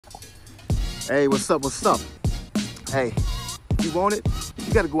Hey, what's up, what's up? Hey, if you want it,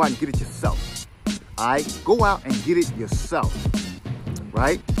 you gotta go out and get it yourself. All right, go out and get it yourself,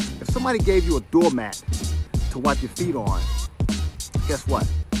 right? If somebody gave you a doormat to wipe your feet on, guess what?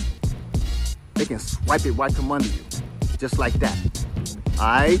 They can swipe it right from under you, just like that, all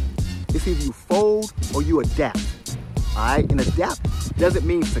right? It's either you fold or you adapt, all right? And adapt doesn't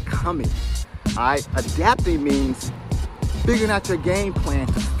mean succumbing, all right? Adapting means figuring out your game plan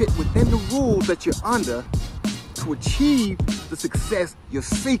to fit within the rules that you're under to achieve the success you're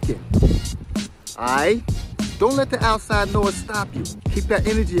seeking, all right? Don't let the outside noise stop you. Keep that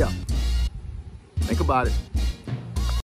energy up. Think about it.